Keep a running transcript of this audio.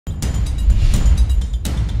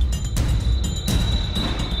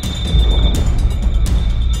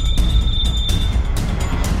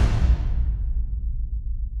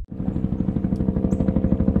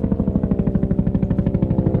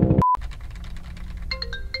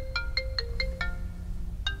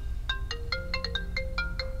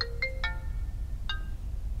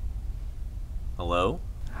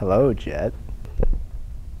Hello, Jet.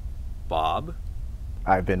 Bob?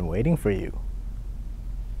 I've been waiting for you.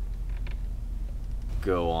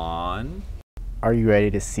 Go on. Are you ready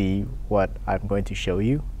to see what I'm going to show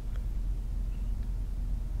you?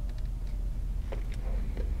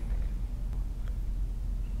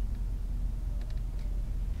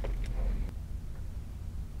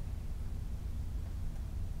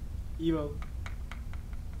 Evo.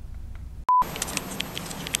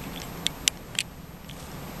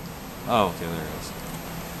 Oh, okay, there it is.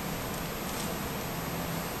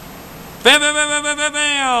 Bam, bam, bam, bam, bam, bam,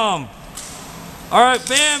 bam! Alright,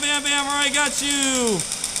 bam, bam, bam, alright, got you!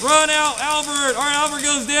 Run out, Albert! Alright, Albert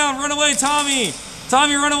goes down, run away, Tommy!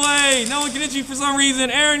 Tommy, run away! No one can hit you for some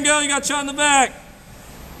reason. Aaron, go, you got shot in the back!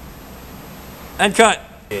 And cut.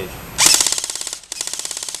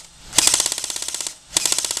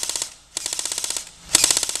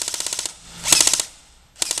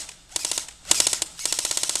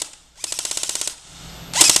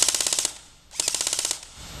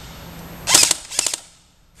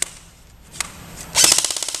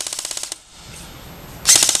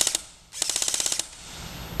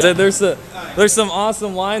 There's some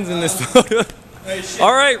awesome lines in this photo.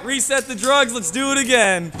 All right, reset the drugs. Let's do it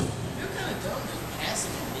again. You're kind of dumb just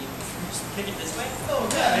passing it. Just kick it this way. Oh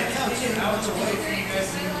yeah, I was away from you guys.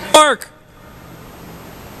 Mark.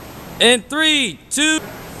 In 3, 2.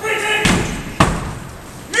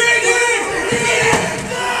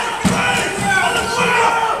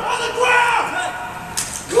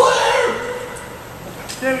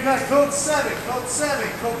 Okay, we got code 7,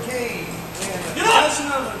 cocaine. And Get up!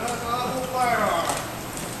 possession of an unlawful firearm.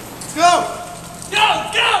 Let's go! Go!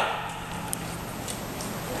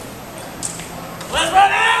 Let's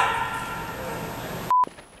run out!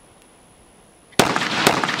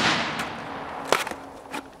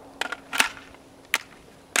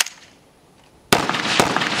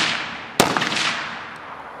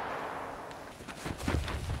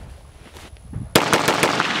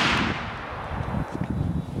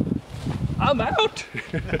 I'm out.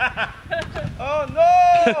 Oh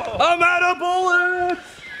no! I'm out of bullets.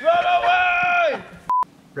 Run away!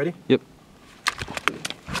 Ready? Yep.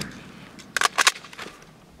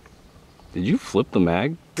 Did you flip the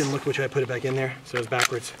mag? Didn't look which way I put it back in there, so it was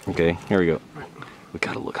backwards. Okay, here we go. We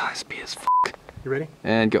gotta look high speed as f. You ready?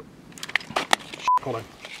 And go. Hold on.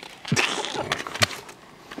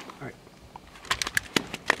 All right.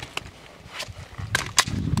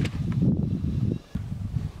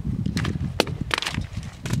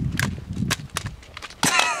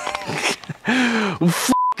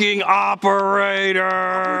 Fucking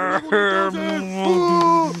operator!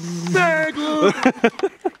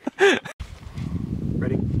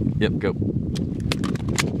 Ready? Yep, go.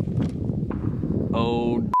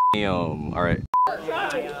 Oh, damn. All right.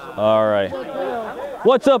 All right.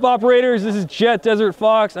 What's up, operators? This is Jet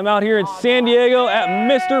DesertFox. I'm out here in San Diego at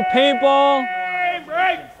Mr. Paintball.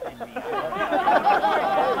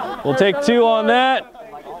 We'll take 2 on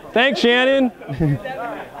that. Thanks, Shannon.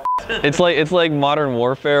 It's like modern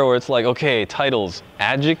warfare where it's like, okay, titles,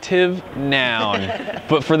 adjective, noun.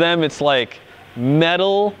 But for them it's like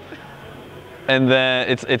metal and then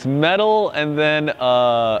it's metal and then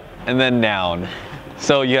noun.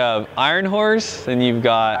 So you have iron horse, and you've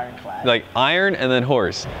got like iron and then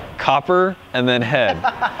horse, copper and then head.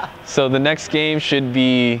 So the next game should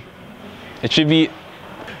be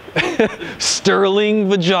sterling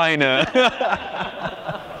vagina.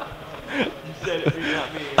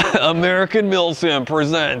 American Milsim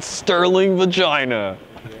presents Sterling Vagina.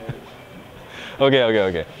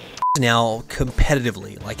 Okay. Now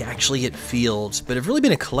competitively, like actually at fields, but I've really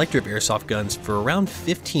been a collector of airsoft guns for around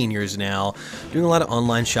 15 years now, doing a lot of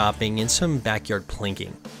online shopping and some backyard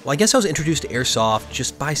plinking. Well, I guess I was introduced to airsoft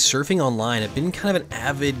just by surfing online. I've been kind of an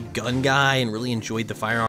avid gun guy and really enjoyed the firearm.